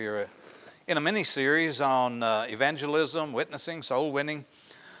We're in a mini-series on evangelism, witnessing, soul winning,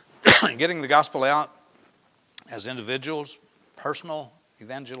 getting the gospel out as individuals, personal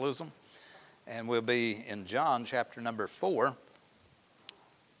evangelism. And we'll be in John chapter number 4.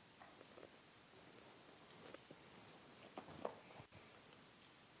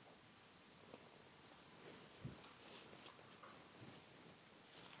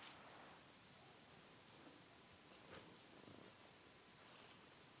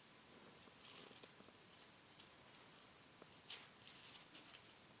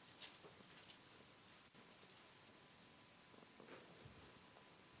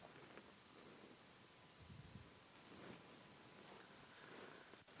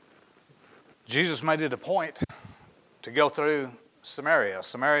 Jesus made it a point to go through Samaria.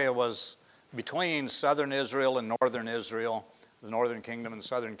 Samaria was between southern Israel and northern Israel, the northern kingdom and the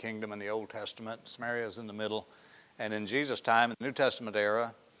southern kingdom in the Old Testament. Samaria is in the middle. And in Jesus' time, in the New Testament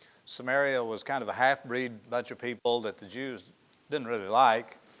era, Samaria was kind of a half-breed bunch of people that the Jews didn't really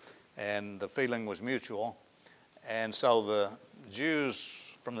like, and the feeling was mutual. And so the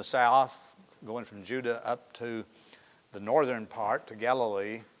Jews from the south, going from Judah up to the northern part, to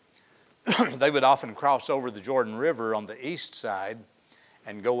Galilee, they would often cross over the Jordan River on the east side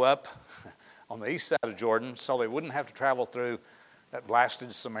and go up on the east side of Jordan so they wouldn't have to travel through that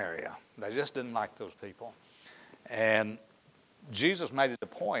blasted Samaria. They just didn't like those people. And Jesus made it a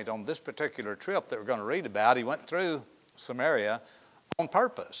point on this particular trip that we're going to read about. He went through Samaria on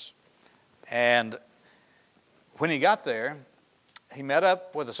purpose. And when he got there, he met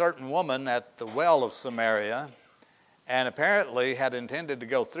up with a certain woman at the well of Samaria, and apparently had intended to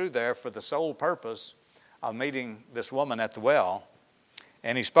go through there for the sole purpose of meeting this woman at the well.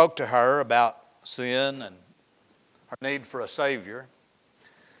 And he spoke to her about sin and her need for a Savior.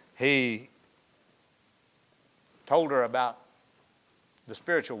 He told her about the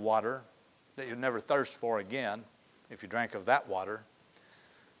spiritual water that you'd never thirst for again if you drank of that water.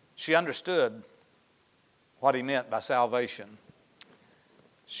 She understood what he meant by salvation.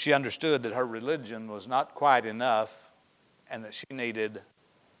 She understood that her religion was not quite enough and that she needed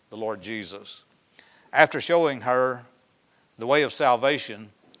the Lord Jesus. After showing her the way of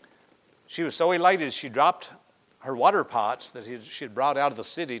salvation, she was so elated she dropped her water pots that she had brought out of the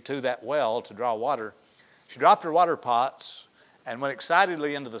city to that well to draw water. She dropped her water pots and went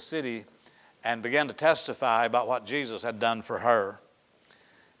excitedly into the city and began to testify about what Jesus had done for her.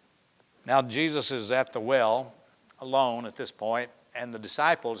 Now Jesus is at the well alone at this point, and the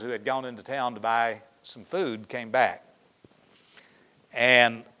disciples who had gone into town to buy some food came back.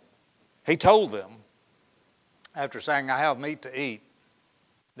 And he told them, after saying, I have meat to eat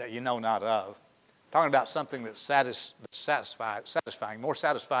that you know not of, talking about something that's satisfying, more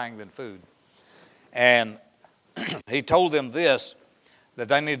satisfying than food. And he told them this, that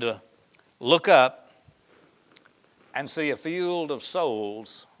they need to look up and see a field of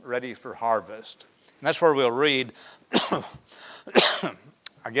souls ready for harvest. And that's where we'll read.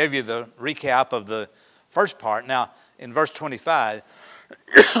 I gave you the recap of the first part. Now, in verse 25,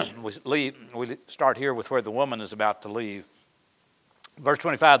 we start here with where the woman is about to leave. Verse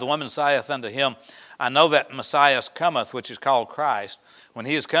 25, the woman saith unto him, I know that Messiah cometh, which is called Christ. When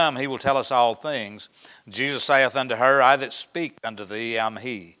he is come, he will tell us all things. Jesus saith unto her, I that speak unto thee am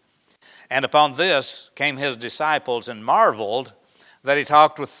he. And upon this came his disciples and marveled that he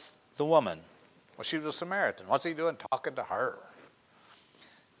talked with the woman. Well, she was a Samaritan. What's he doing talking to her?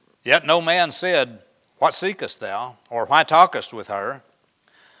 Yet no man said, What seekest thou? Or why talkest with her?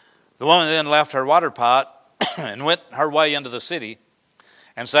 The woman then left her water pot and went her way into the city,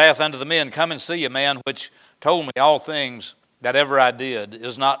 and saith unto the men, Come and see a man which told me all things that ever I did.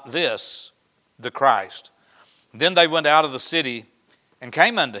 Is not this the Christ? Then they went out of the city and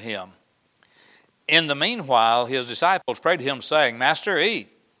came unto him. In the meanwhile his disciples prayed him, saying, Master, eat.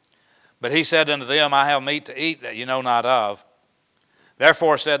 But he said unto them, I have meat to eat that you know not of.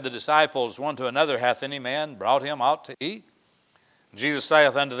 Therefore said the disciples one to another, Hath any man brought him aught to eat? Jesus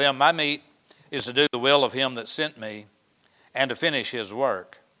saith unto them, My meat is to do the will of him that sent me, and to finish his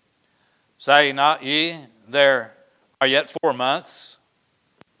work. Say not ye, there are yet 4 months,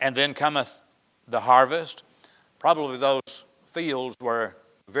 and then cometh the harvest. Probably those fields were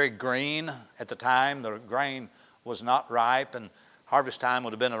very green at the time. The grain was not ripe, and harvest time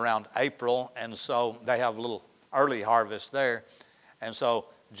would have been around April, and so they have a little early harvest there. And so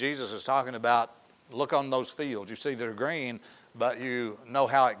Jesus is talking about, look on those fields. You see they're green, but you know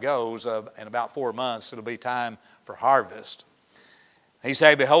how it goes. In about 4 months, it'll be time for harvest. He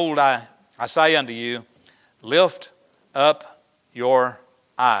said, Behold, I say unto you, lift up your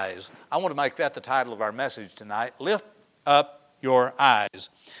eyes. I want to make that the title of our message tonight. Lift up your eyes.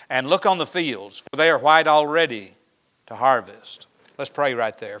 And look on the fields, for they are white already to harvest. Let's pray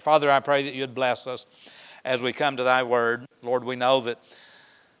right there. Father, I pray that you'd bless us as we come to thy word. Lord, we know that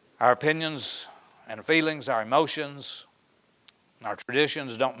our opinions and feelings, our emotions, our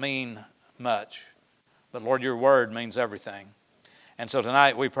traditions don't mean much. But Lord, your word means everything. And so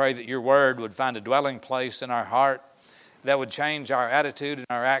tonight we pray that your word would find a dwelling place in our heart that would change our attitude and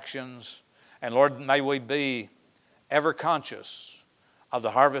our actions. And Lord, may we be ever conscious of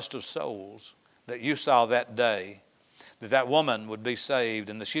the harvest of souls that you saw that day, that woman would be saved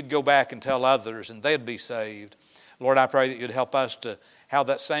and that she'd go back and tell others and they'd be saved. Lord, I pray that you'd help us to have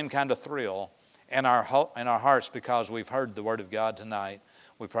that same kind of thrill in our hearts because we've heard the word of God tonight.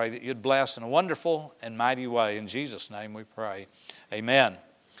 We pray that you'd bless in a wonderful and mighty way. In Jesus' name we pray. Amen.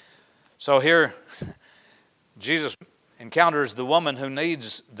 So here, Jesus encounters the woman who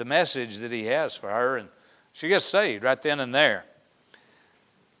needs the message that he has for her, and she gets saved right then and there.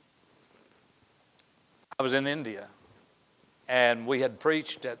 I was in India, and we had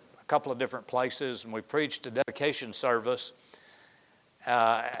preached at a couple of different places, and we preached a dedication service.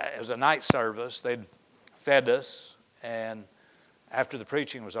 It was a night service. They'd fed us, and after the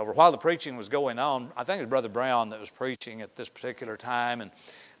preaching was over, while the preaching was going on, I think it was Brother Brown that was preaching at this particular time, and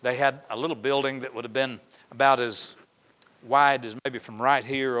they had a little building that would have been about as wide as maybe from right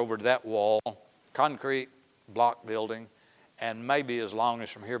here over to that wall, concrete block building, and maybe as long as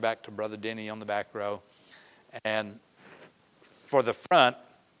from here back to Brother Denny on the back row. And for the front,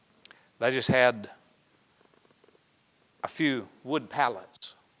 they just had a few wood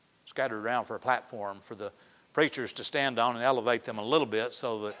pallets scattered around for a platform for the preachers to stand on and elevate them a little bit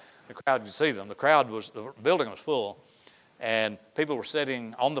so that the crowd could see them. The building was full, and people were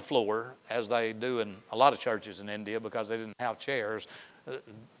sitting on the floor, as they do in a lot of churches in India, because they didn't have chairs. They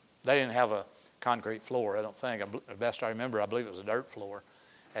didn't have a concrete floor, I don't think. The best I remember, I believe it was a dirt floor.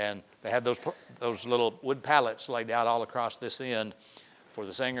 And they had those little wood pallets laid out all across this end for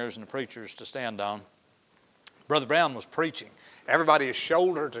the singers and the preachers to stand on. Brother Brown was preaching. Everybody is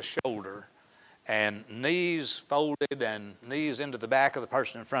shoulder to shoulder and knees folded and knees into the back of the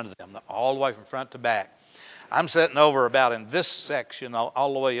person in front of them, all the way from front to back. I'm sitting over about in this section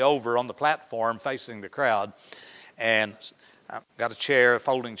all the way over on the platform facing the crowd, and I've got a chair, a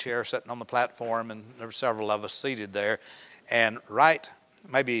folding chair sitting on the platform, and there were several of us seated there. And right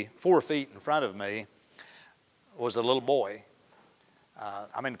maybe 4 feet in front of me was a little boy.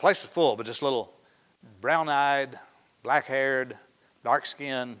 The place was full, but this little brown-eyed, black-haired,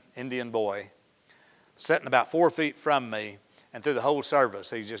 dark-skinned Indian boy sitting about 4 feet from me, and through the whole service,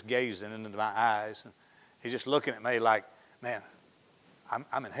 he's just gazing into my eyes. And he's just looking at me like, man,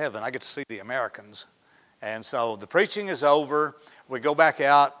 I'm in heaven. I get to see the Americans. And so the preaching is over. We go back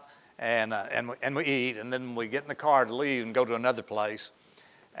out and we eat, and then we get in the car to leave and go to another place.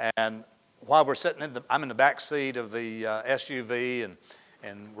 And while we're sitting I'm in the back seat of the SUV,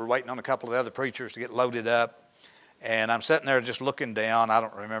 and we're waiting on a couple of the other preachers to get loaded up. And I'm sitting there just looking down. I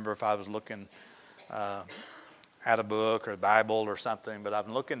don't remember if I was looking at a book or a Bible or something, but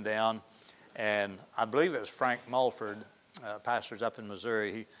I'm looking down, and I believe it was Frank Mulford, pastor's up in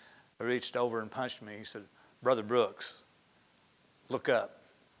Missouri. He reached over and punched me. He said, "Brother Brooks, look up."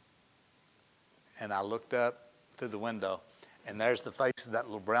 And I looked up through the window, and there's the face of that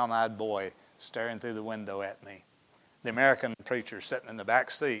little brown-eyed boy staring through the window at me. The American preacher sitting in the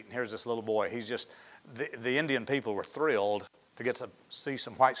back seat, and here's this little boy. He's just, the Indian people were thrilled to get to see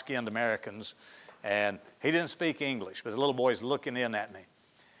some white-skinned Americans, and he didn't speak English, but the little boy's looking in at me.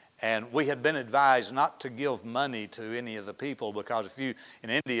 And we had been advised not to give money to any of the people, because in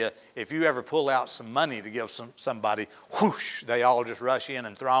India, if you ever pull out some money to give somebody, whoosh, they all just rush in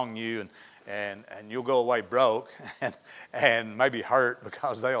and throng you, and you'll go away broke and maybe hurt,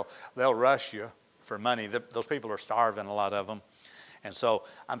 because they'll rush you for money. Those people are starving, a lot of them. And so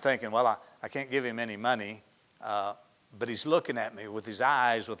I'm thinking, well, I can't give him any money, but he's looking at me with his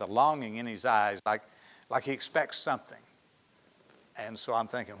eyes, with a longing in his eyes, like he expects something. And so I'm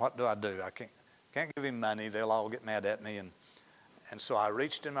thinking, what do? I can't give him money. They'll all get mad at me. And so I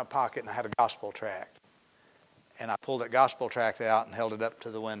reached in my pocket, and I had a gospel tract. And I pulled that gospel tract out and held it up to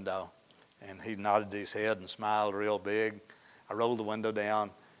the window. And he nodded his head and smiled real big. I rolled the window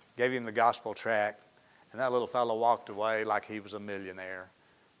down, gave him the gospel tract, and that little fellow walked away like he was a millionaire.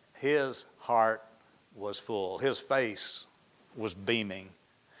 His heart was full. His face was beaming.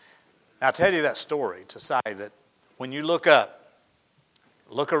 Now, I tell you that story to say that when you look up,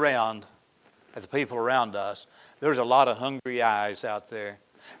 look around at the people around us, there's a lot of hungry eyes out there.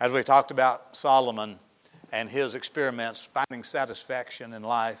 As we talked about Solomon and his experiments finding satisfaction in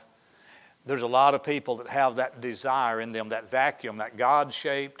life, There's a lot of people that have that desire in them, that vacuum, that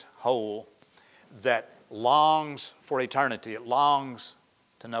God-shaped hole that longs for eternity. It longs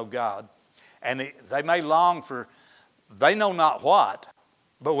to know God. And they may long for, they know not what,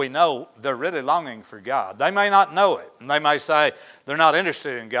 but we know they're really longing for God. They may not know it, and they may say they're not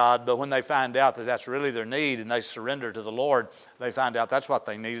interested in God, but when they find out that that's really their need and they surrender to the Lord, they find out that's what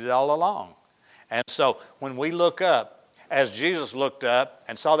they needed all along. And so when we look up, as Jesus looked up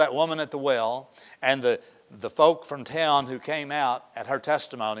and saw that woman at the well and the folk from town who came out at her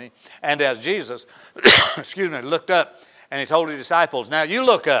testimony, and as Jesus looked up and he told his disciples, now you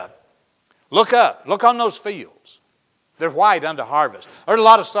look up, look on those fields. They're white unto harvest. There's a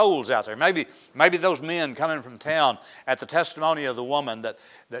lot of souls out there. Maybe those men coming from town at the testimony of the woman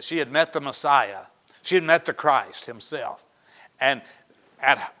that she had met the Messiah. She had met the Christ himself. And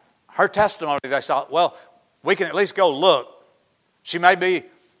at her testimony, they thought, well, we can at least go look. She may be,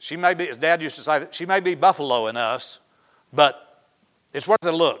 as Dad used to say, she may be buffaloing us, but it's worth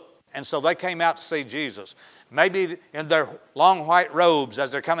a look. And so they came out to see Jesus. Maybe in their long white robes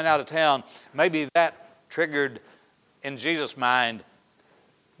as they're coming out of town, maybe that triggered in Jesus' mind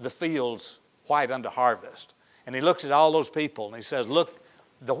the fields white unto harvest. And he looks at all those people and he says, look,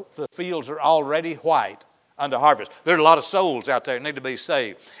 the fields are already white unto harvest. There's a lot of souls out there that need to be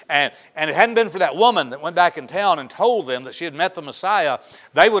saved. And it hadn't been for that woman that went back in town and told them that she had met the Messiah,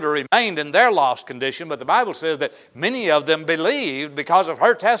 they would have remained in their lost condition. But the Bible says that many of them believed because of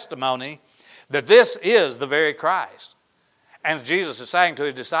her testimony that this is the very Christ. And Jesus is saying to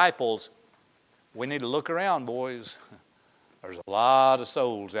his disciples, we need to look around, boys. There's a lot of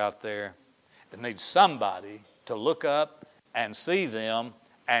souls out there that need somebody to look up and see them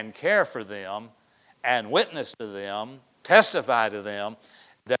and care for them and witness to them, testify to them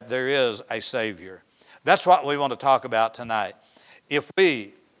that there is a Savior. That's what we want to talk about tonight. If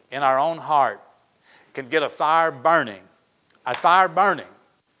we, in our own heart, can get a fire burning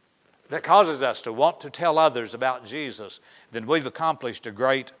that causes us to want to tell others about Jesus, then we've accomplished a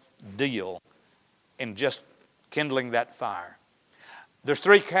great deal in just kindling that fire. There's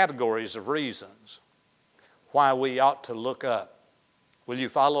 3 categories of reasons why we ought to look up. Will you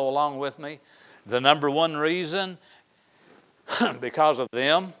follow along with me? The number 1 reason, because of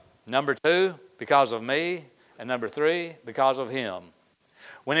them. Number 2, because of me. And number 3, because of him.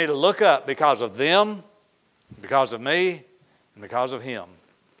 We need to look up because of them, because of me, and because of him.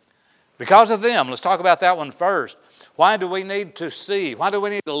 Because of them. Let's talk about that one first. Why do we need to see? Why do we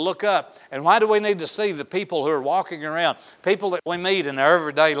need to look up? And why do we need to see the people who are walking around? People that we meet in our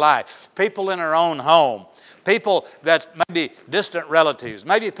everyday life. People in our own home. People that may be distant relatives.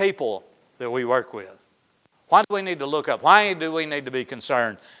 Maybe people that we work with. Why do we need to look up? Why do we need to be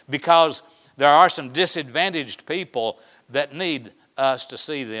concerned? Because there are some disadvantaged people that need us to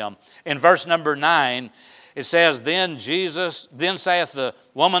see them. In verse number 9, it says, Then saith the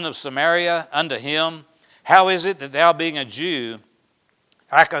woman of Samaria unto him, How is it that thou, being a Jew,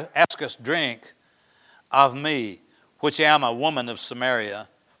 askest drink of me, which am a woman of Samaria?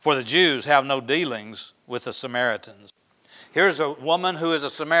 For the Jews have no dealings with the Samaritans. Here's a woman who is a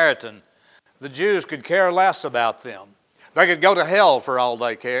Samaritan. The Jews could care less about them. They could go to hell for all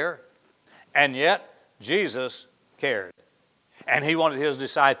they care. And yet, Jesus cared. And he wanted his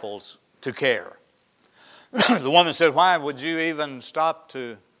disciples to care. The woman said, Why would you even stop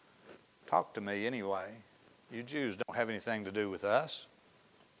to talk to me anyway? You Jews don't have anything to do with us.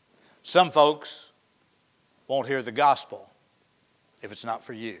 Some folks won't hear the gospel if it's not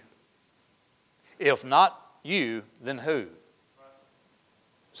for you. If not you, then who?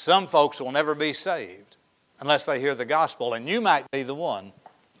 Some folks will never be saved unless they hear the gospel. And you might be the one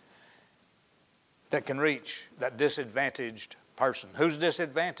that can reach that disadvantaged person. Who's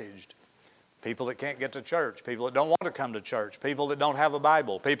disadvantaged? People that can't get to church. People that don't want to come to church. People that don't have a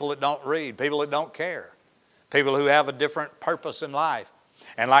Bible. People that don't read. People that don't care. People who have a different purpose in life.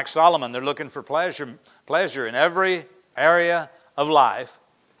 And like Solomon, they're looking for pleasure in every area of life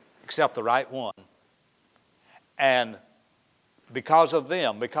except the right one. And because of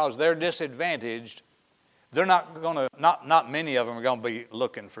them, because they're disadvantaged, they're not many of them are going to be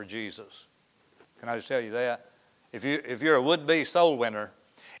looking for Jesus. Can I just tell you that? If you're a would-be soul winner,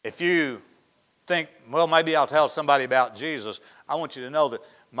 if you think, well, maybe I'll tell somebody about Jesus, I want you to know that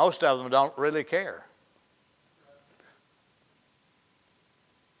most of them don't really care.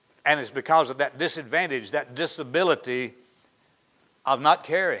 And it's because of that disadvantage, that disability of not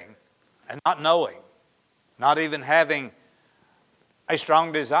caring and not knowing, not even having a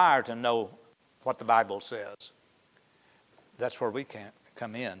strong desire to know what the Bible says. That's where we can't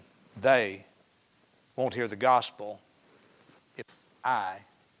come in. They won't hear the gospel if I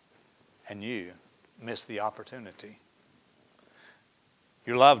and you miss the opportunity.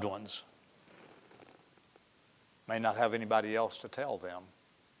 Your loved ones may not have anybody else to tell them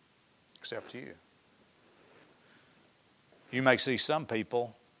except you. You may see some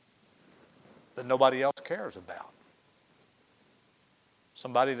people that nobody else cares about.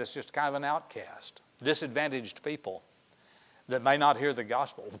 Somebody that's just kind of an outcast. Disadvantaged people that may not hear the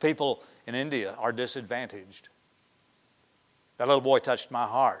gospel. The people in India are disadvantaged. That little boy touched my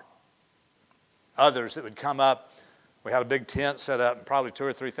heart. Others that would come up, we had a big tent set up, and probably 2,000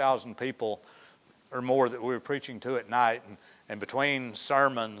 or 3,000 people or more that we were preaching to at night. And between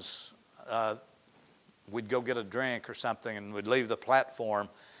sermons, we'd go get a drink or something, and we'd leave the platform,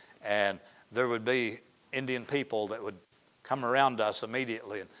 and there would be Indian people that would come around us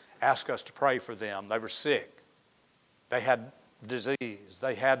immediately and ask us to pray for them. They were sick. They had disease.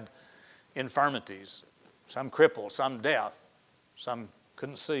 They had infirmities. Some crippled, some deaf, some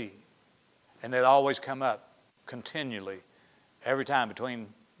couldn't see. And they'd always come up continually. Every time between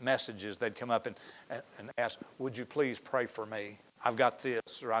messages, they'd come up and ask, would you please pray for me? I've got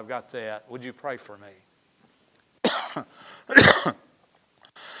this or I've got that. Would you pray for me?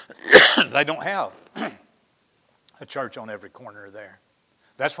 They don't have a church on every corner there.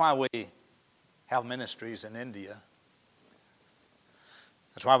 That's why we have ministries in India.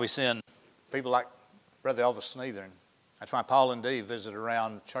 That's why we send people like Brother Elvis Sneathern. That's why Paul and Dee visit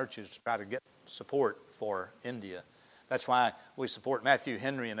around churches to try to get support for India. That's why we support Matthew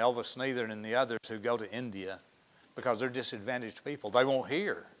Henry and Elvis Sneathern and the others who go to India, because they're disadvantaged people. They won't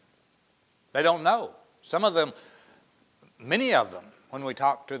hear. They don't know. Some of them, many of them, when we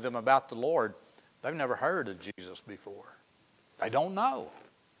talk to them about the Lord, they've never heard of Jesus before. They don't know.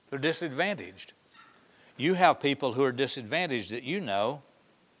 They're disadvantaged. You have people who are disadvantaged that you know,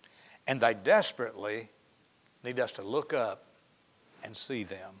 and they desperately need us to look up and see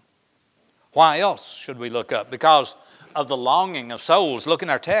them. Why else should we look up? Because of the longing of souls. Look in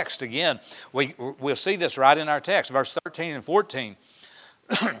our text again. We'll see this right in our text, verse 13 and 14.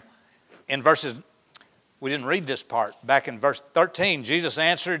 In verses, we didn't read this part. Back in verse 13, Jesus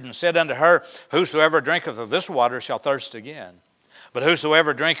answered and said unto her, whosoever drinketh of this water shall thirst again. But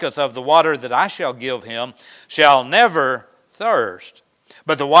whosoever drinketh of the water that I shall give him shall never thirst.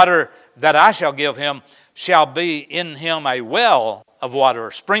 But the water that I shall give him shall be in him a well of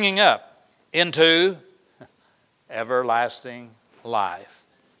water springing up into everlasting life.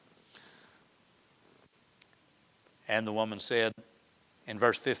 And the woman said, in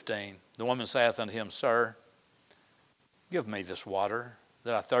verse 15, the woman saith unto him, Sir, give me this water,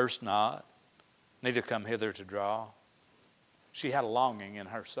 that I thirst not, neither come hither to draw. She had a longing in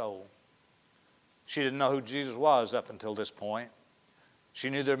her soul. She didn't know who Jesus was up until this point. She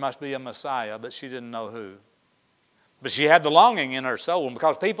knew there must be a Messiah, but she didn't know who. But she had the longing in her soul. And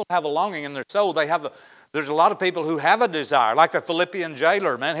because people have a longing in their soul, there's a lot of people who have a desire. Like the Philippian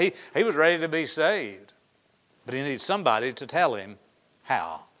jailer, man, he was ready to be saved. But he needs somebody to tell him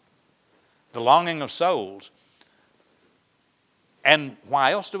how. The longing of souls. And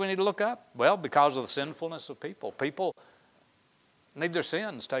why else do we need to look up? Well, because of the sinfulness of people. People need their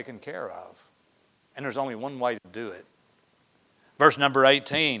sins taken care of. And there's only one way to do it. Verse number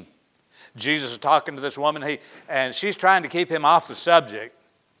 18. Jesus is talking to this woman, and she's trying to keep him off the subject.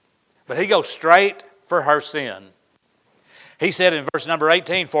 But he goes straight for her sin. He said in verse number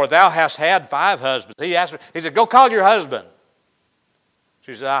 18, For thou hast had 5 husbands. He asked her, he said, Go call your husband.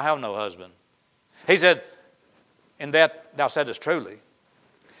 She said, I have no husband. He said, In that thou saidest truly.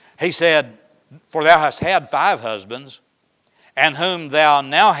 He said, For thou hast had 5 husbands, and whom thou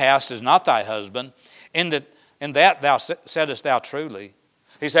now hast is not thy husband. In that thou saidest thou truly.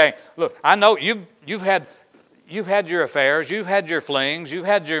 He's saying, look, I know you've had your affairs, you've had your flings, you've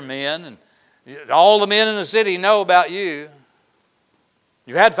had your men, and all the men in the city know about you.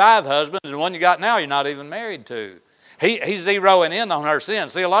 You've had 5 husbands, and the one you got now you're not even married to. He's zeroing in on her sin.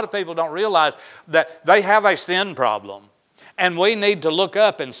 See, a lot of people don't realize that they have a sin problem. And we need to look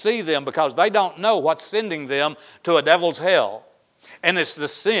up and see them because they don't know what's sending them to a devil's hell. And it's the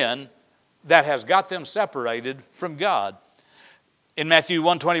sin that has got them separated from God. In Matthew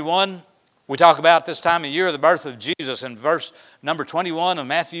 1:21, we talk about this time of year, the birth of Jesus. In verse number 21 of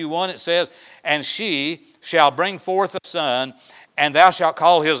Matthew 1, it says, And she shall bring forth a son, and thou shalt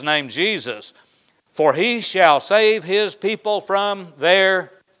call his name Jesus. For he shall save his people from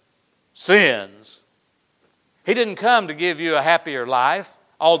their sins. He didn't come to give you a happier life.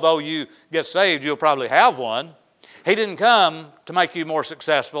 Although you get saved, you'll probably have one. He didn't come to make you more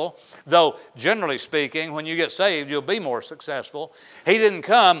successful, though generally speaking, when you get saved, you'll be more successful. He didn't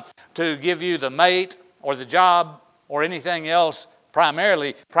come to give you the mate or the job or anything else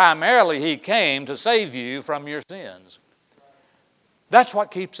Primarily, He came to save you from your sins. That's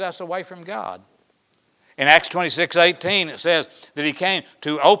what keeps us away from God. In Acts 26:18, it says that He came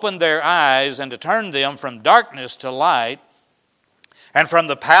to open their eyes and to turn them from darkness to light and from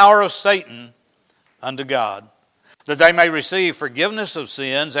the power of Satan unto God, that they may receive forgiveness of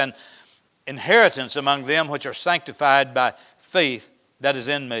sins and inheritance among them which are sanctified by faith that is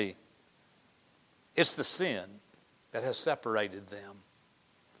in me. It's the sin that has separated them.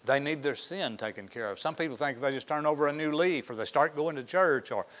 They need their sin taken care of. Some people think if they just turn over a new leaf, or they start going to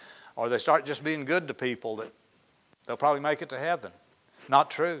church, or they start just being good to people, that they'll probably make it to heaven. Not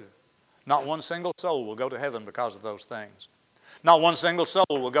true. Not one single soul will go to heaven because of those things. Not one single soul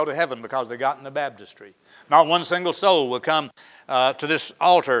will go to heaven because they got in the baptistry. Not one single soul will come to this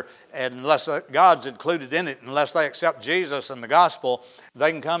altar, and unless God's included in it, unless they accept Jesus and the gospel,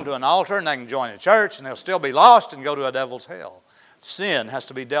 they can come to an altar and they can join a church and they'll still be lost and go to a devil's hell. Sin has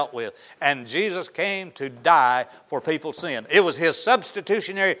to be dealt with. And Jesus came to die for people's sin. It was His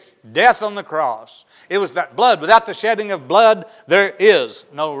substitutionary death on the cross. It was that blood. Without the shedding of blood, there is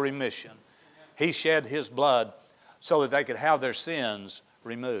no remission. He shed His blood so that they could have their sins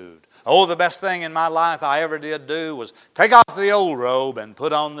removed. Oh, the best thing in my life I ever did do was take off the old robe and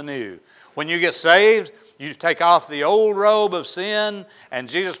put on the new. When you get saved, you take off the old robe of sin, and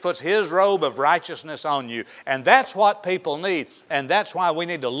Jesus puts His robe of righteousness on you. And that's what people need. And that's why we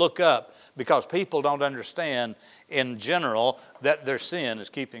need to look up, because people don't understand in general that their sin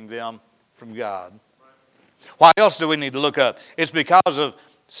is keeping them from God. Why else do we need to look up? It's because of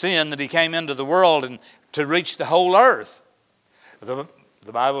sin that He came into the world and to reach the whole earth.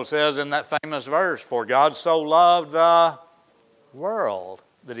 The Bible says in that famous verse, "For God so loved the world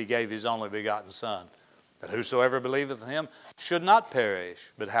that He gave His only begotten Son, that whosoever believeth in Him should not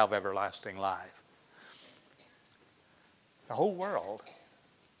perish, but have everlasting life." The whole world.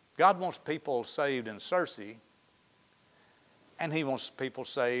 God wants people saved in Searcy, and He wants people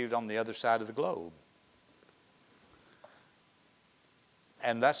saved on the other side of the globe.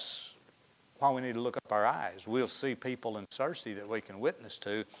 And that's why we need to look up our eyes. We'll see people in Searcy that we can witness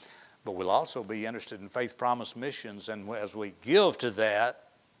to, but we'll also be interested in Faith Promise Missions, and as we give to that,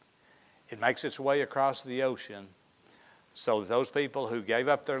 it makes its way across the ocean, so that those people who gave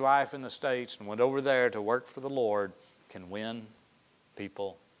up their life in the States and went over there to work for the Lord can win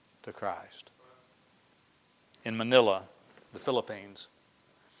people to Christ. In Manila, the Philippines,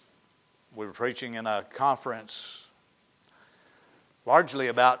 we were preaching in a conference largely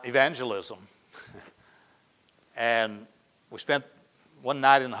about evangelism. And we spent one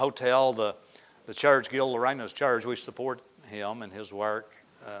night in the hotel. The church, Gil Loreno's church, we support him and his work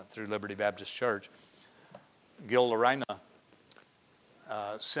through Liberty Baptist Church. Gil Loreno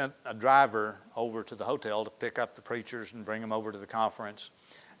sent a driver over to the hotel to pick up the preachers and bring them over to the conference.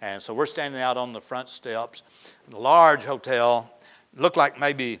 And so we're standing out on the front steps. The large hotel looked like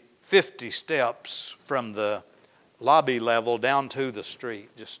maybe 50 steps from the lobby level down to the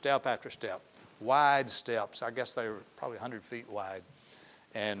street, just step after step. Wide steps. I guess they were probably 100 feet wide.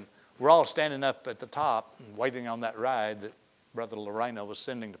 And we're all standing up at the top and waiting on that ride that Brother Loreno was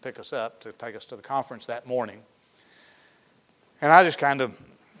sending to pick us up to take us to the conference that morning. And I just kind of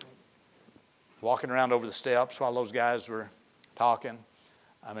walking around over the steps while those guys were talking.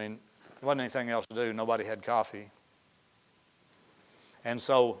 I mean, there wasn't anything else to do. Nobody had coffee. And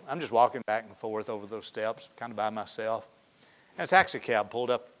so I'm just walking back and forth over those steps, kind of by myself. And a taxi cab pulled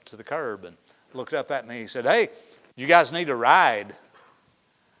up to the curb and looked up at me. He said, "Hey, you guys need a ride?"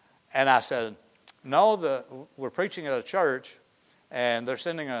 And I said, "No, we're preaching at a church, and they're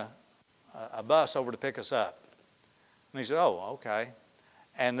sending a bus over to pick us up." And he said, "Oh, okay."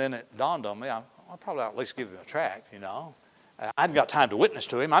 And then it dawned on me, I'll probably at least give him a tract, you know. I hadn't got time to witness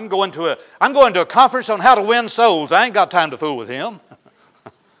to him. I'm going to a conference on how to win souls. I ain't got time to fool with him.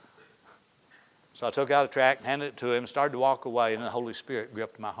 So I took out a tract and handed it to him, started to walk away, and the Holy Spirit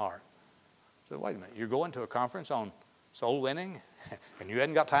gripped my heart. I said, "Wait a minute, you're going to a conference on soul winning, and you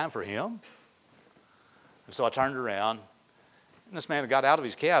hadn't got time for him?" And so I turned around, and this man got out of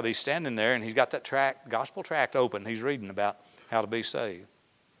his cab. He's standing there, and he's got that tract, gospel tract open. He's reading about how to be saved.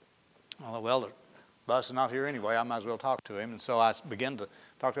 I thought, well, the bus is not here anyway. I might as well talk to him. And so I began to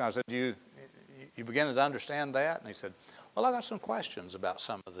talk to him. I said, you beginning to understand that? And he said, "Well, I got some questions about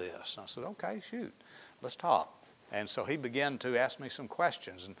some of this." And I said, "Okay, shoot, let's talk." And so he began to ask me some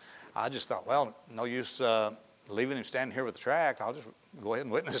questions. And I just thought, well, no use leaving him standing here with the tract. I'll just go ahead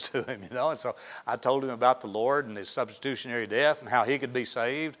and witness to him, you know. And so I told him about the Lord and His substitutionary death and how he could be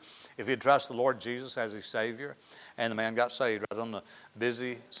saved if he'd trust the Lord Jesus as his Savior. And the man got saved right on the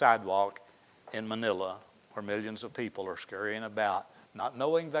busy sidewalk in Manila where millions of people are scurrying about, not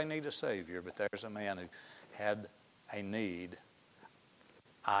knowing they need a Savior, but there's a man who had a need.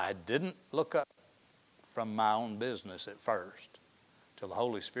 I didn't look up from my own business at first till the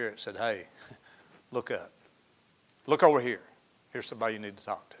Holy Spirit said, hey, look up. Look over here. Here's somebody you need to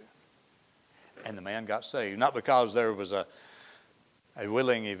talk to. And the man got saved. Not because there was a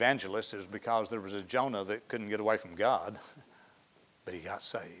willing evangelist. It was because there was a Jonah that couldn't get away from God. But he got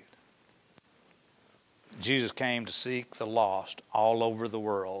saved. Jesus came to seek the lost all over the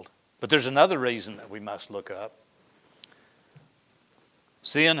world. But there's another reason that we must look up.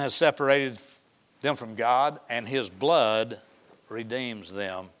 Sin has separated them from God, and His blood redeems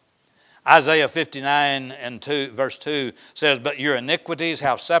them. Isaiah 59 and verse 2 says, but your iniquities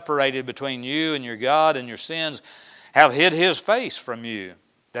have separated between you and your God, and your sins have hid His face from you,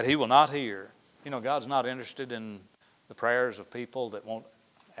 that He will not hear. You know, God's not interested in the prayers of people that won't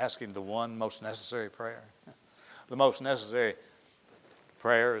ask Him the one most necessary prayer. The most necessary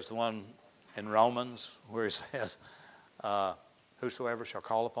prayer is the one in Romans where He says, whosoever shall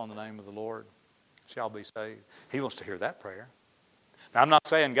call upon the name of the Lord shall be saved. He wants to hear that prayer. Now, I'm not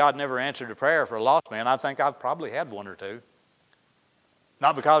saying God never answered a prayer for a lost man. I think I've probably had one or two.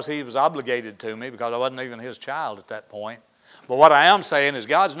 Not because He was obligated to me, because I wasn't even His child at that point. But what I am saying is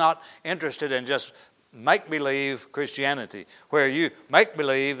God's not interested in just make-believe Christianity, where you make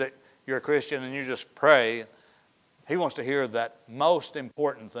believe that you're a Christian and you just pray. He wants to hear that most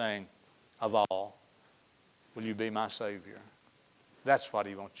important thing of all. Will you be my Savior? That's what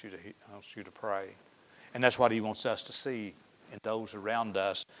He wants you to pray. And that's what He wants us to see in those around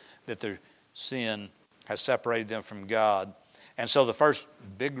us, that their sin has separated them from God. And so the first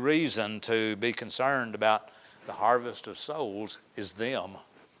big reason to be concerned about the harvest of souls is them.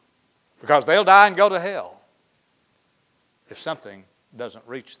 Because they'll die and go to hell if something doesn't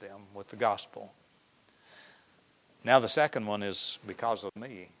reach them with the gospel. Now the second one is because of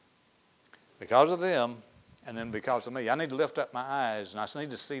me. Because of them, and then because of me. I need to lift up my eyes, and I need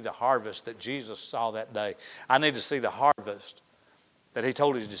to see the harvest that Jesus saw that day. I need to see the harvest that He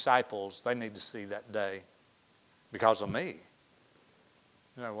told His disciples they need to see that day because of me.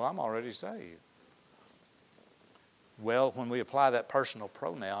 You know, well, I'm already saved. Well, when we apply that personal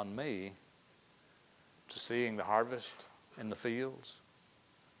pronoun, me, to seeing the harvest in the fields,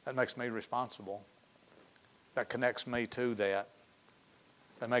 that makes me responsible. That connects me to that.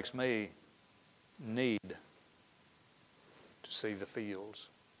 That makes me need to see the fields.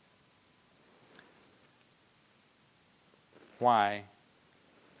 Why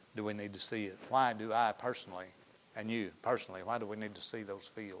do we need to see it? Why do I personally, and you personally, why do we need to see those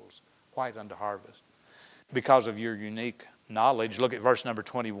fields white unto harvest? Because of your unique knowledge. Look at verse number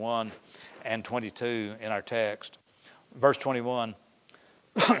 21 and 22 in our text. Verse 21,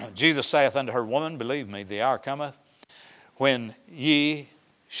 Jesus saith unto her, Woman, believe me, the hour cometh when ye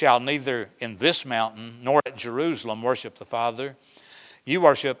shall neither in this mountain nor at Jerusalem worship the Father. Ye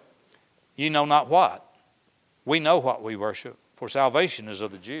worship, ye know not what. We know what we worship, for salvation is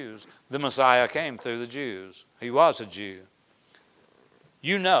of the Jews. The Messiah came through the Jews. He was a Jew.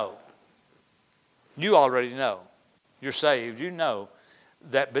 You know. You already know. You're saved. You know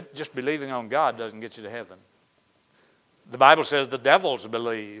that just believing on God doesn't get you to heaven. The Bible says the devils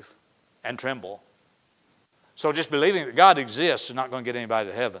believe and tremble. So just believing that God exists is not going to get anybody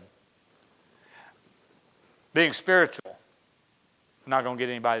to heaven. Being spiritual is not going to get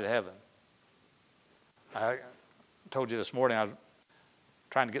anybody to heaven. I told you this morning I was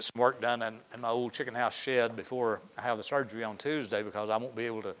trying to get some work done in my old chicken house shed before I have the surgery on Tuesday, because I won't be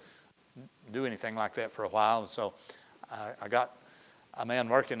able to do anything like that for a while. And so I got a man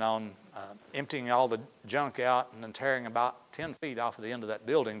working on emptying all the junk out and then tearing about 10 feet off of the end of that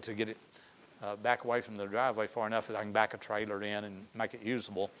building to get it back away from the driveway far enough that I can back a trailer in and make it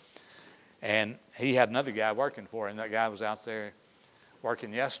usable. And he had another guy working for him. That guy was out there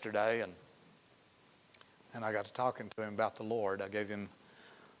working yesterday, and I got to talking to him about the Lord. I gave him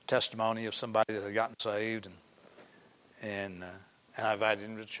testimony of somebody that had gotten saved, and I invited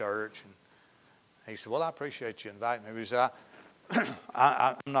him to church. And he said, well, I appreciate you inviting me. He said,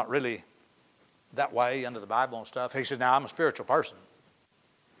 I'm not really that way into the Bible and stuff. He said, now, I'm a spiritual person.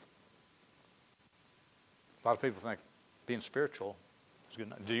 A lot of people think being spiritual is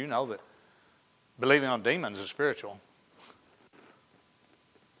good. Do you know that believing on demons is spiritual?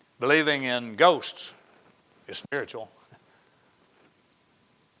 Believing in ghosts is spiritual.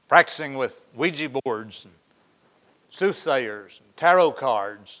 Practicing with Ouija boards and soothsayers and tarot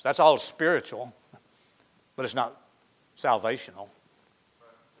cards, that's all spiritual, but it's not salvational.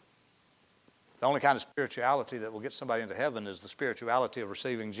 The only kind of spirituality that will get somebody into heaven is the spirituality of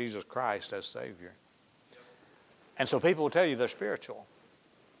receiving Jesus Christ as Savior. And so people will tell you they're spiritual.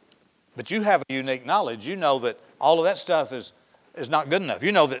 But you have a unique knowledge. You know that all of that stuff is not good enough.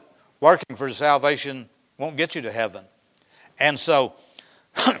 You know that working for salvation won't get you to heaven. And so,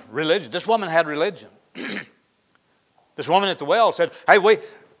 religion. This woman had religion. This woman at the well said, hey,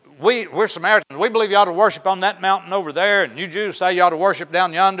 we're Samaritans. We believe you ought to worship on that mountain over there. And you Jews say you ought to worship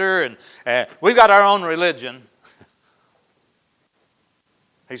down yonder. And we've got our own religion.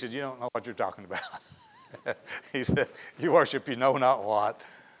 He said, you don't know what you're talking about. He said, you worship you know not what.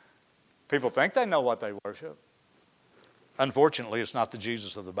 People think they know what they worship. Unfortunately, it's not the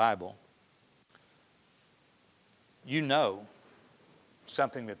Jesus of the Bible. You know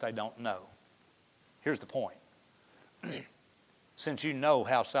something that they don't know. Here's the point. Since you know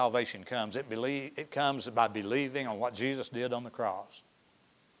how salvation comes, it comes by believing on what Jesus did on the cross.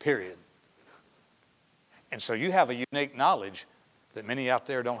 Period. And so you have a unique knowledge that many out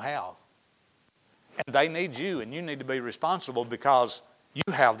there don't have. And they need you, and you need to be responsible because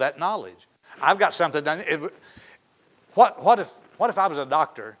you have that knowledge. I've got something. What if I was a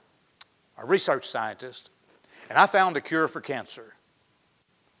doctor, a research scientist, and I found a cure for cancer?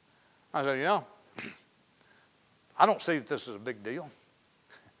 I said, I don't see that this is a big deal.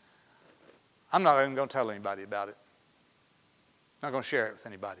 I'm not even going to tell anybody about it. I'm not going to share it with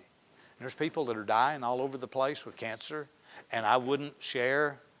anybody. And there's people that are dying all over the place with cancer, and I wouldn't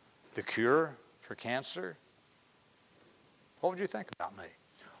share the cure for cancer. What would you think about me?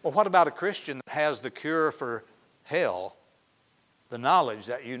 Well, what about a Christian that has the cure for hell? The knowledge,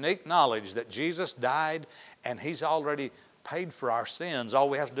 that unique knowledge that Jesus died and He's already paid for our sins. All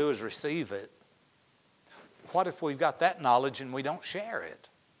we have to do is receive it. What if we've got that knowledge and we don't share it?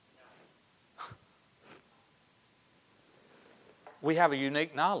 We have a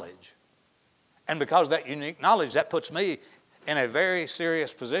unique knowledge. And because of that unique knowledge, that puts me in a very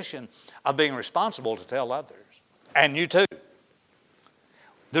serious position of being responsible to tell others. And you too.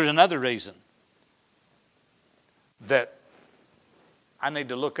 There's another reason that I need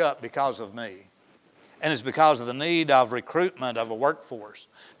to look up because of me. And it's because of the need of recruitment of a workforce.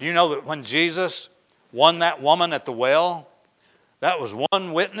 Do you know that when Jesus won that woman at the well, that was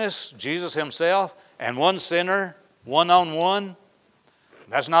one witness, Jesus Himself, and one sinner, one-on-one?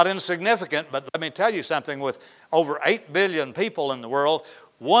 That's not insignificant, but let me tell you something. With over 8 billion people in the world,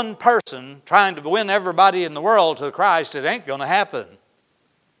 one person trying to win everybody in the world to Christ, it ain't going to happen.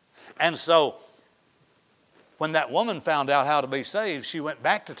 And so, when that woman found out how to be saved, she went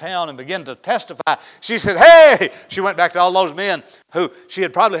back to town and began to testify. She said, hey! She went back to all those men who she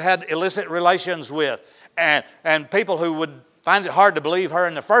had probably had illicit relations with and people who would find it hard to believe her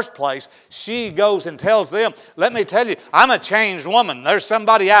in the first place. She goes and tells them, let me tell you, I'm a changed woman. There's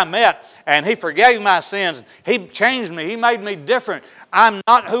somebody I met, and He forgave my sins. He changed me. He made me different. I'm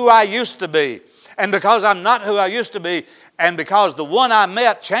not who I used to be. And because I'm not who I used to be, and because the one I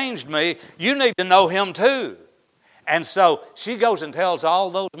met changed me, you need to know Him too. And so she goes and tells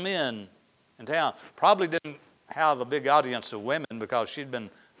all those men in town. Probably didn't have a big audience of women because she'd been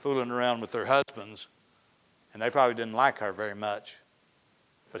fooling around with their husbands. And they probably didn't like her very much.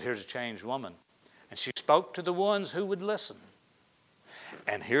 But here's a changed woman. And she spoke to the ones who would listen.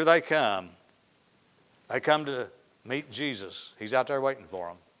 And here they come. They come to meet Jesus. He's out there waiting for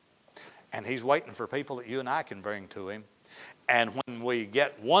them. And He's waiting for people that you and I can bring to Him. And when we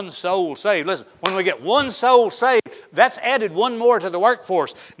get one soul saved, listen, when we get one soul saved, that's added one more to the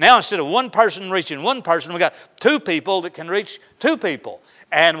workforce. Now instead of one person reaching one person, we got 2 people that can reach 2 people.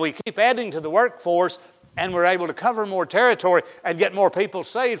 And we keep adding to the workforce, and we're able to cover more territory and get more people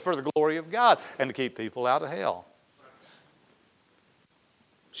saved for the glory of God and to keep people out of hell.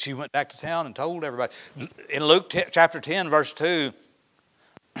 She went back to town and told everybody. In Luke chapter 10, verse 2,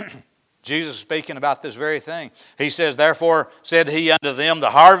 Jesus is speaking about this very thing. He says, therefore said He unto them, the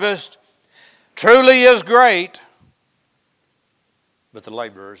harvest truly is great, but the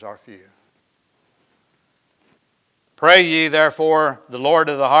laborers are few. Pray ye therefore the Lord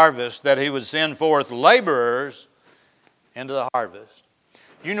of the harvest that He would send forth laborers into the harvest.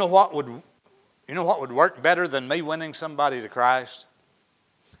 You know what would work better than me winning somebody to Christ?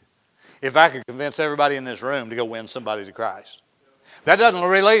 If I could convince everybody in this room to go win somebody to Christ. That doesn't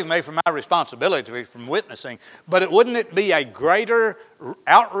relieve me from my responsibility from witnessing, but wouldn't it be a greater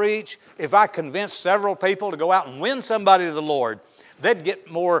outreach if I convinced several people to go out and win somebody to the Lord? They'd get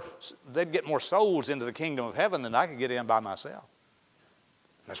more souls into the kingdom of heaven than I could get in by myself.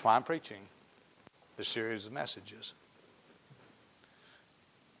 That's why I'm preaching this series of messages.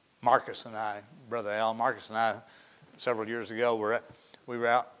 Marcus and I, Brother Al, Marcus and I, several years ago, we were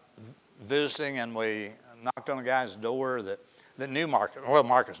out visiting, and we knocked on a guy's door that knew Marcus. Well,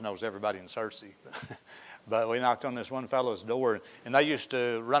 Marcus knows everybody in Searcy. But we knocked on this one fellow's door, and they used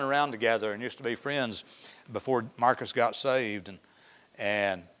to run around together and used to be friends before Marcus got saved.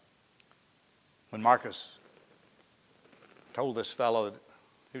 And when Marcus told this fellow that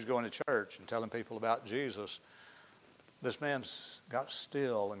he was going to church and telling people about Jesus, this man got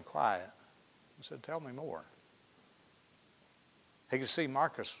still and quiet and said, "Tell me more." He could see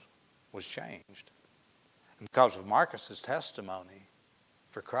Marcus was changed. And because of Marcus's testimony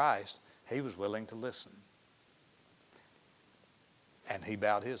for Christ, he was willing to listen. And he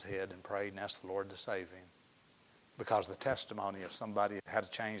bowed his head and prayed and asked the Lord to save him, because the testimony of somebody had a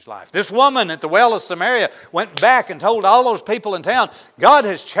changed life. This woman at the well of Samaria went back and told all those people in town, "God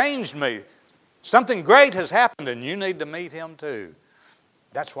has changed me. Something great has happened, and you need to meet him too."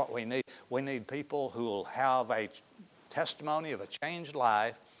 That's what we need. We need people who will have a testimony of a changed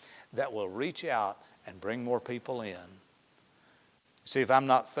life that will reach out and bring more people in. See, if I'm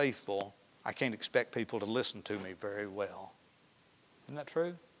not faithful, I can't expect people to listen to me very well. Isn't that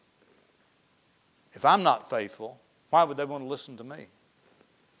true? If I'm not faithful, why would they want to listen to me?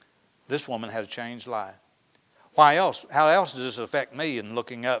 This woman had a changed life. Why else? How else does this affect me in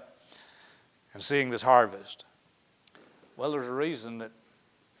looking up and seeing this harvest? Well, there's a reason that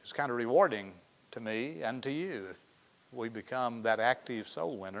it's kind of rewarding to me and to you if we become that active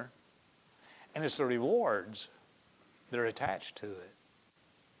soul winner. And it's the rewards that are attached to it.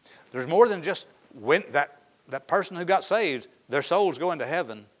 There's more than just that person who got saved, their soul's going to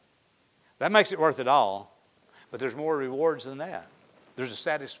heaven. That makes it worth it all. But there's more rewards than that. There's a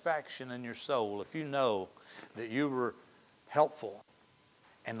satisfaction in your soul if you know that you were helpful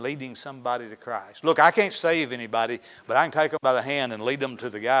in leading somebody to Christ. Look, I can't save anybody, but I can take them by the hand and lead them to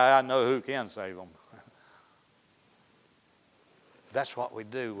the guy I know who can save them. That's what we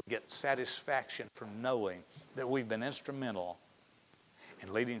do. We get satisfaction from knowing that we've been instrumental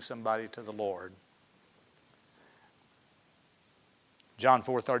in leading somebody to the Lord. John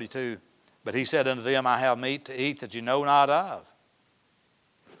 4:32, "But he said unto them, I have meat to eat that you know not of."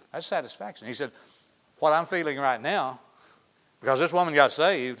 That's satisfaction. He said, what I'm feeling right now, because this woman got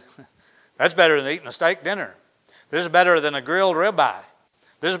saved, that's better than eating a steak dinner. This is better than a grilled ribeye.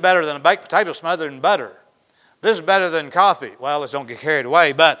 This is better than a baked potato smothered in butter. This is better than coffee. Well, let's don't get carried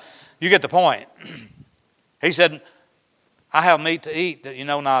away, but you get the point. He said, I have meat to eat that you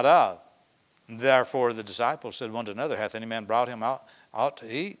know not of. And therefore the disciples said one to another, hath any man brought him aught to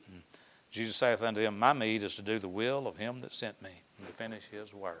eat? And Jesus saith unto them, my meat is to do the will of him that sent me, and to finish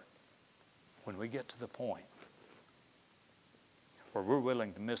his work. When we get to the point where we're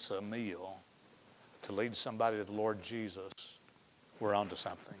willing to miss a meal to lead somebody to the Lord Jesus, we're onto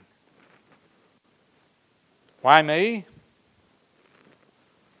something. Why me?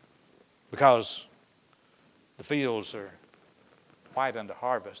 Because the fields are white unto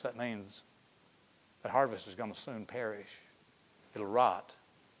harvest. That means that harvest is going to soon perish. It'll rot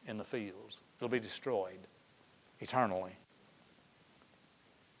in the fields. It'll be destroyed eternally.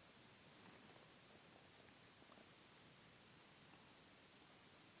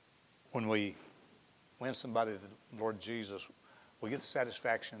 When we win somebody to the Lord Jesus, we get the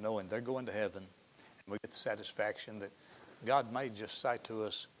satisfaction of knowing they're going to heaven. And we get the satisfaction that God may just say to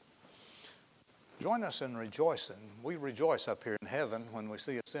us, join us in rejoicing. We rejoice up here in heaven when we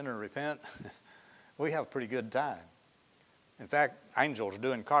see a sinner repent. We have a pretty good time. In fact, angels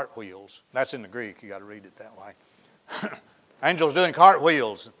doing cartwheels. That's in the Greek. You got to read it that way. Angels doing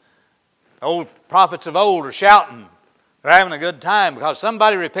cartwheels. Old prophets of old are shouting. They're having a good time because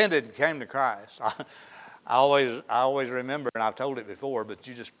somebody repented and came to Christ. I always remember, and I've told it before, but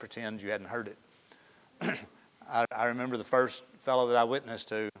you just pretend you hadn't heard it. I remember the first fellow that I witnessed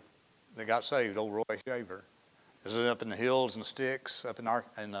to that got saved, old Roy Shaver. This is up in the hills and sticks up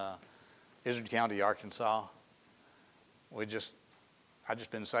in Izard County, Arkansas. I'd just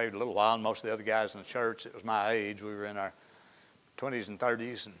been saved a little while, and most of the other guys in the church, it was my age. We were in our 20s and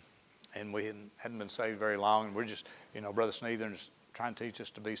 30s, and we hadn't been saved very long. And we're just, Brother Sneathern's trying to teach us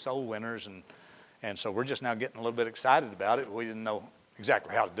to be soul winners, and so we're just now getting a little bit excited about it. We didn't know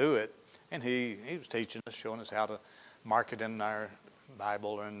exactly how to do it. And he was teaching us, showing us how to mark it in our Bible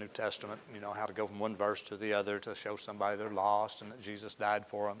or in the New Testament, how to go from one verse to the other to show somebody they're lost and that Jesus died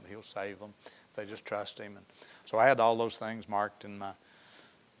for them, he'll save them if they just trust him. And so I had all those things marked in my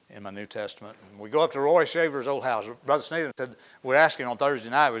New Testament. And we go up to Roy Shaver's old house. Brother Sneather said, we're asking on Thursday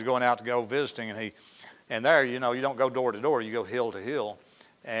night, we was going out to go visiting, and there, you don't go door to door, you go hill to hill.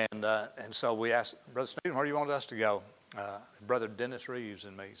 And so we asked, Brother Sneather, where do you want us to go? Brother Dennis Reeves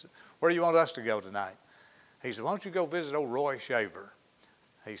and me. He said, where do you want us to go tonight? He said, why don't you go visit old Roy Shaver?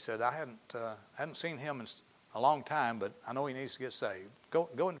 He said, I hadn't seen him in a long time, but I know he needs to get saved. Go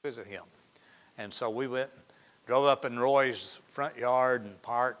and visit him. And so we went. drove up in Roy's front yard and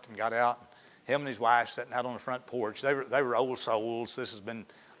parked and got out. Him and his wife sitting out on the front porch. They were old souls. This has been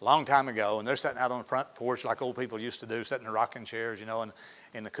a long time ago, and they're sitting out on the front porch like old people used to do, sitting in rocking chairs, you know, and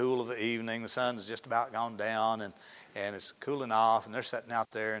in the cool of the evening. The sun's just about gone down, and it's cooling off, and they're sitting out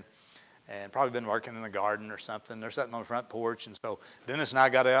there and probably been working in the garden or something. They're sitting on the front porch, and so Dennis and I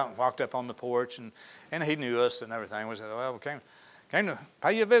got out and walked up on the porch, and he knew us and everything. We said, well, we came to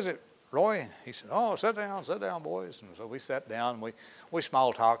pay you a visit, Roy. He said, oh, sit down, boys. And so we sat down, and we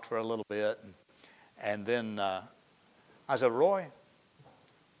small talked for a little bit, and then I said, Roy,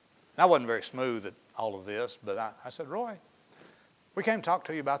 and I wasn't very smooth at all of this, but I said, Roy, we came to talk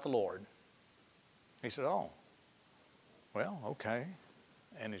to you about the Lord. He said, oh, well, okay.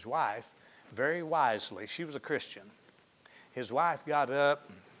 And his wife, very wisely, she was a Christian. His wife got up,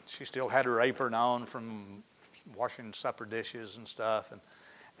 and she still had her apron on from washing supper dishes and stuff,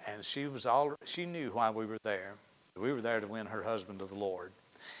 and she knew why we were there. We were there to win her husband to the Lord.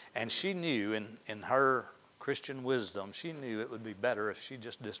 And she knew in her Christian wisdom, she knew it would be better if she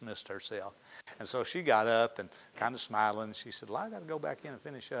just dismissed herself. And so she got up and kind of smiling. She said, well, I got to go back in and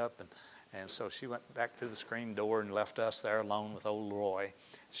finish up. And so she went back through the screen door and left us there alone with old Roy.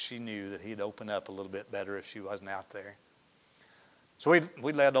 She knew that he'd open up a little bit better if she wasn't out there. So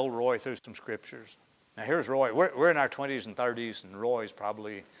we led old Roy through some scriptures. Now here's Roy. We're in our 20s and 30s, and Roy's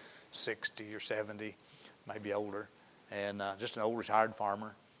probably 60 or 70, maybe older, and just an old retired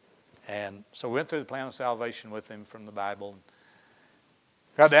farmer. And so we went through the plan of salvation with him from the Bible.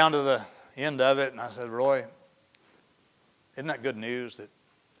 Got down to the end of it, and I said, Roy, isn't that good news that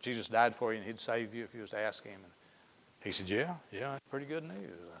Jesus died for you and he'd save you if you was to ask him? And he said, yeah, that's pretty good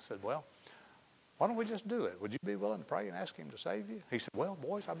news. I said, well, why don't we just do it? Would you be willing to pray and ask him to save you? He said, well,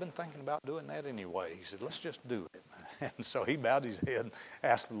 boys, I've been thinking about doing that anyway. He said, let's just do it. And so he bowed his head and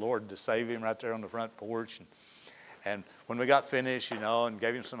asked the Lord to save him right there on the front porch. And when we got finished, you know, and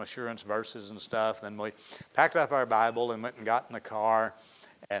gave him some assurance verses and stuff, then we packed up our Bible and went and got in the car.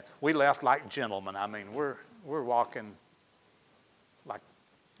 And we left like gentlemen. I mean, we're walking like,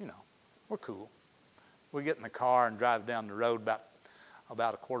 you know, we're cool. We get in the car and drive down the road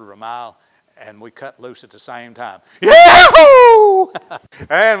about a quarter of a mile, and we cut loose at the same time. Yahoo!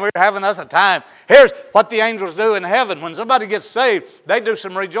 And we're having us a time. Here's what the angels do in heaven. When somebody gets saved, they do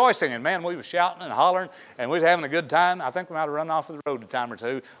some rejoicing. And man, we was shouting and hollering, and we was having a good time. I think we might have run off of the road a time or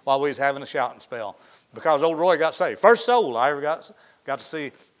two while we was having a shouting spell, because old Roy got saved. First soul I ever got to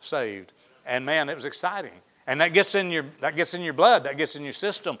see saved. And man, it was exciting. And that gets in your blood, that gets in your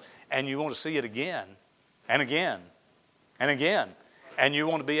system, and you want to see it again and again and again. And you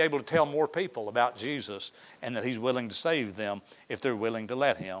want to be able to tell more people about Jesus and that he's willing to save them if they're willing to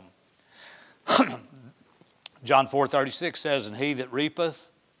let him. John 4:36 says, and he that reapeth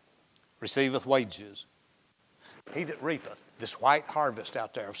receiveth wages. He that reapeth, this white harvest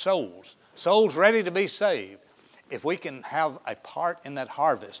out there of souls ready to be saved. If we can have a part in that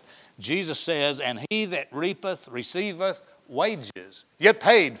harvest, Jesus says, and he that reapeth receiveth wages. You get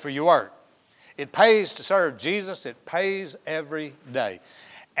paid for your work. It pays to serve Jesus. It pays every day.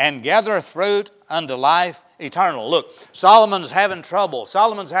 And gathereth fruit unto life eternal. Look, Solomon's having trouble.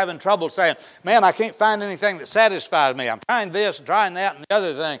 Saying, man, I can't find anything that satisfies me. I'm trying this and trying that and the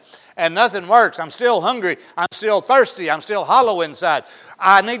other thing, and nothing works. I'm still hungry. I'm still thirsty. I'm still hollow inside.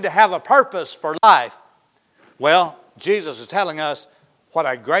 I need to have a purpose for life. Well, Jesus is telling us what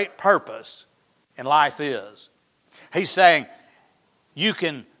a great purpose in life is. He's saying you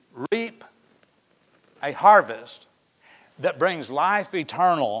can reap a harvest that brings life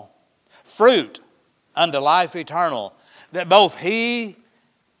eternal, fruit unto life eternal, that both he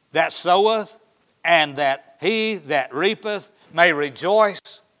that soweth and that he that reapeth may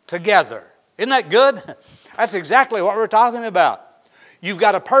rejoice together. Isn't that good? That's exactly what we're talking about. You've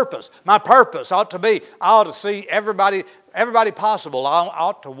got a purpose. My purpose ought to be, I ought to see everybody possible. I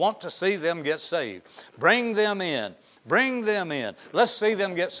ought to want to see them get saved. Bring them in. Let's see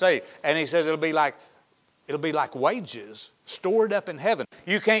them get saved. And he says it'll be like wages stored up in heaven.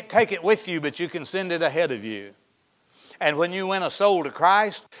 You can't take it with you, but you can send it ahead of you. And when you win a soul to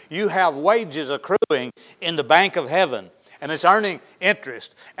Christ, you have wages accruing in the bank of heaven. And it's earning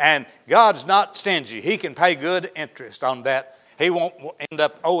interest. And God's not stingy. He can pay good interest on that. He won't end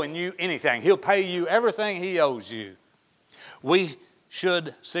up owing you anything. He'll pay you everything he owes you. We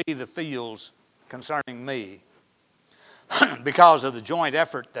should see the fields concerning me because of the joint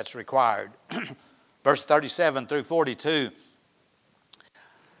effort that's required. Verse 37 through 42.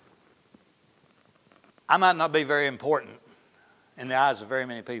 I might not be very important in the eyes of very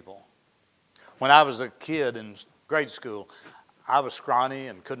many people. When I was a kid in grade school, I was scrawny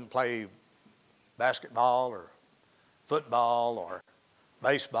and couldn't play basketball or football or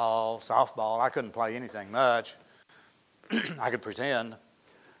baseball, softball. I couldn't play anything much. I could pretend,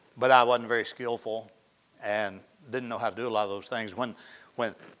 but I wasn't very skillful and didn't know how to do a lot of those things. When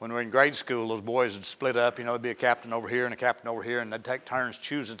we were in grade school, those boys would split up. There'd be a captain over here and a captain over here, and they'd take turns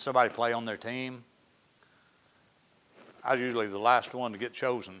choosing somebody to play on their team. I was usually the last one to get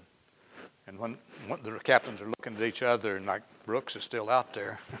chosen. And when the captains are looking at each other, and like Brooks is still out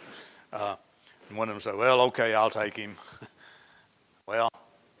there, and one of them said, well, okay, I'll take him. Well,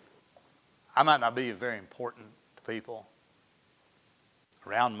 I might not be very important to people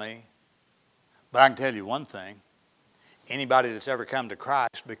around me, but I can tell you one thing. Anybody that's ever come to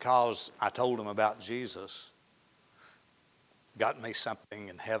Christ because I told them about Jesus got me something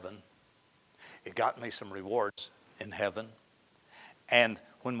in heaven. It got me some rewards in heaven. And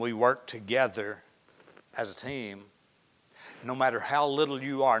when we work together as a team, no matter how little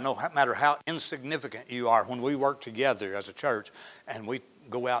you are, no matter how insignificant you are, when we work together as a church and we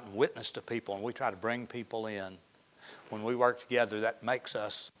go out and witness to people and we try to bring people in, when we work together, that makes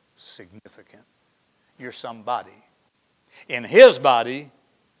us significant. You're somebody. In His body,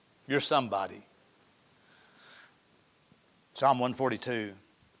 you're somebody. Psalm 142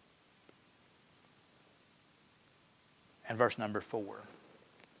 and verse number 4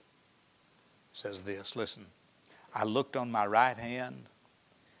 says this. Listen. I looked on my right hand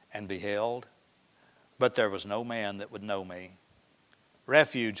and beheld, but there was no man that would know me.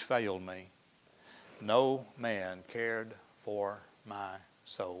 Refuge failed me. No man cared for my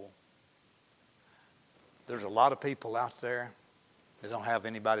soul. There's a lot of people out there that don't have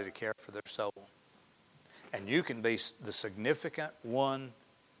anybody to care for their soul. And you can be the significant one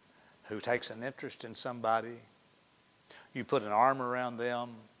who takes an interest in somebody. You put an arm around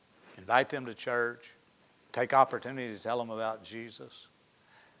them, invite them to church, take opportunity to tell them about Jesus.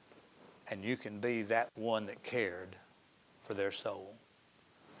 And you can be that one that cared for their soul.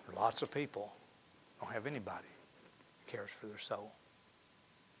 Lots of people don't have anybody that cares for their soul.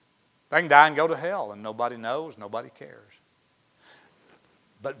 They can die and go to hell and nobody knows, nobody cares.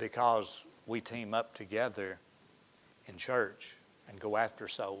 But because we team up together in church and go after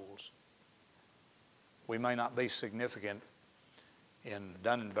souls, we may not be significant in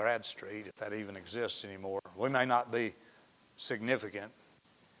Dun and Bradstreet, if that even exists anymore. We may not be significant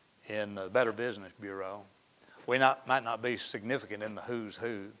in the Better Business Bureau. We might not be significant in the Who's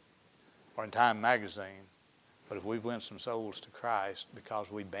Who or in Time Magazine. But if we win some souls to Christ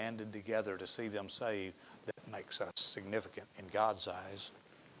because we banded together to see them saved, that makes us significant in God's eyes.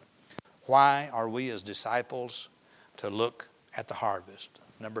 Why are we as disciples to look at the harvest?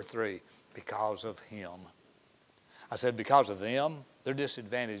 Number 3, because of Him. I said because of them, they're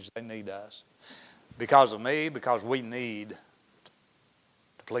disadvantaged. They need us. Because of me, because we need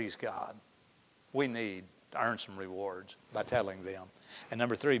to please God. We need to earn some rewards by telling them. And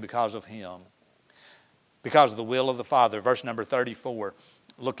number 3, because of Him. Because of the will of the Father. Verse number 34.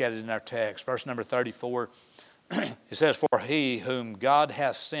 Look at it in our text. Verse number 34. It says, for He whom God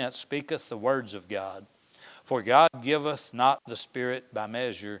hath sent speaketh the words of God. For God giveth not the Spirit by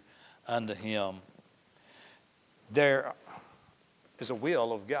measure unto Him. There is a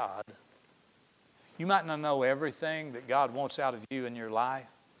will of God. You might not know everything that God wants out of you in your life,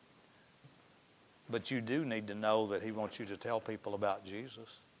 but you do need to know that He wants you to tell people about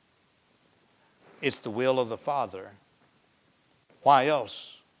Jesus. It's the will of the Father. Why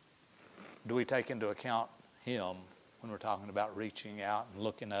else do we take into account Him when we're talking about reaching out and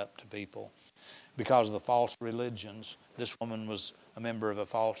looking up to people? Because of the false religions. This woman was a member of a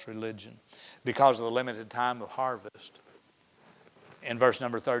false religion. Because of the limited time of harvest. In verse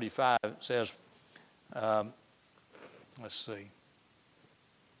number 35 it says, let's see.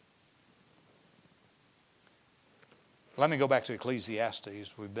 Let me go back to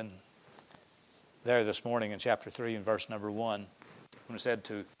Ecclesiastes. We've been there this morning in chapter 3 and verse number 1. When it said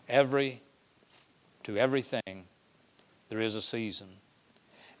to everything there is a season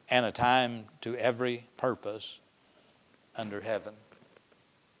and a time to every purpose under heaven.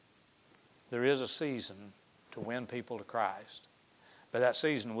 There is a season to win people to Christ, but that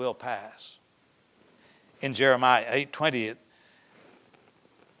season will pass. In Jeremiah 8:20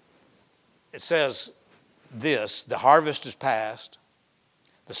 it says this, the harvest is past,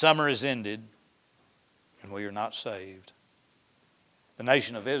 the summer is ended, and we are not saved. The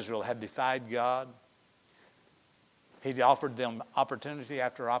nation of Israel had defied God. He'd offered them opportunity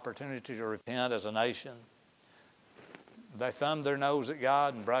after opportunity to repent as a nation. They thumbed their nose at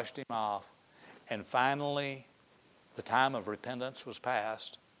God and brushed Him off. And finally, the time of repentance was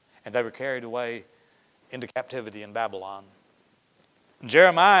past, and they were carried away into captivity in Babylon. And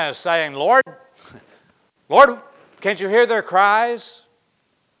Jeremiah is saying, Lord, Can't you hear their cries?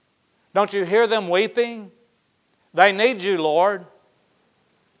 Don't you hear them weeping? They need you, Lord.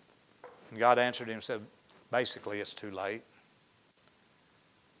 And God answered him and said, basically, it's too late.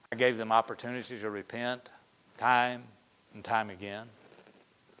 I gave them opportunity to repent time and time again.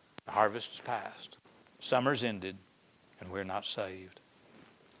 The harvest is past. Summer's ended, and we're not saved.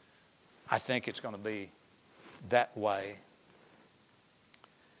 I think it's going to be that way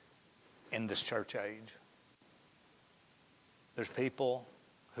in this church age. There's people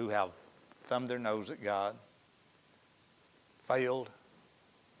who have thumbed their nose at God, failed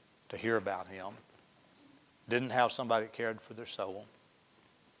to hear about Him, didn't have somebody that cared for their soul,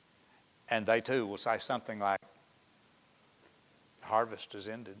 and they too will say something like, the harvest is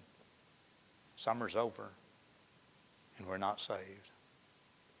ended, summer's over, and we're not saved.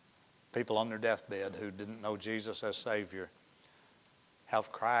 People on their deathbed who didn't know Jesus as Savior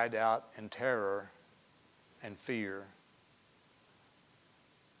have cried out in terror and fear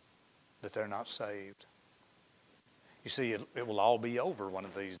that they're not saved. You see, it will all be over one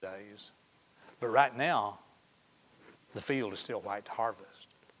of these days. But right now, the field is still white to harvest.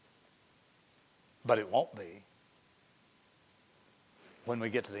 But it won't be. When we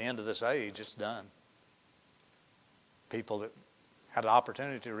get to the end of this age, it's done. People that had an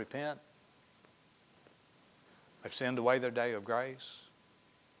opportunity to repent, they've sinned away their day of grace,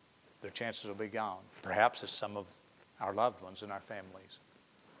 their chances will be gone. Perhaps it's some of our loved ones in our families.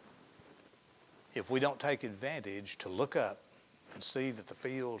 If we don't take advantage to look up and see that the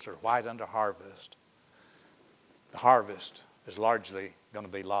fields are white unto harvest, the harvest is largely going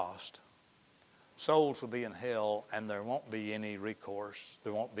to be lost. Souls will be in hell, and there won't be any recourse.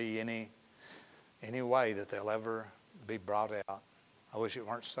 There won't be any way that they'll ever be brought out. I wish it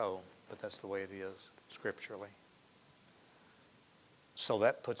weren't so, but that's the way it is scripturally. So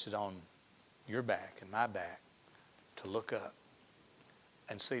that puts it on your back and my back to look up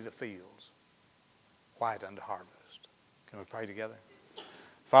and see the fields white unto harvest. Can we pray together?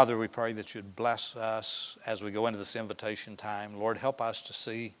 Father, we pray that you'd bless us as we go into this invitation time. Lord, help us to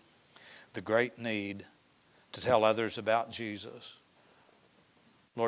see the great need to tell others about Jesus.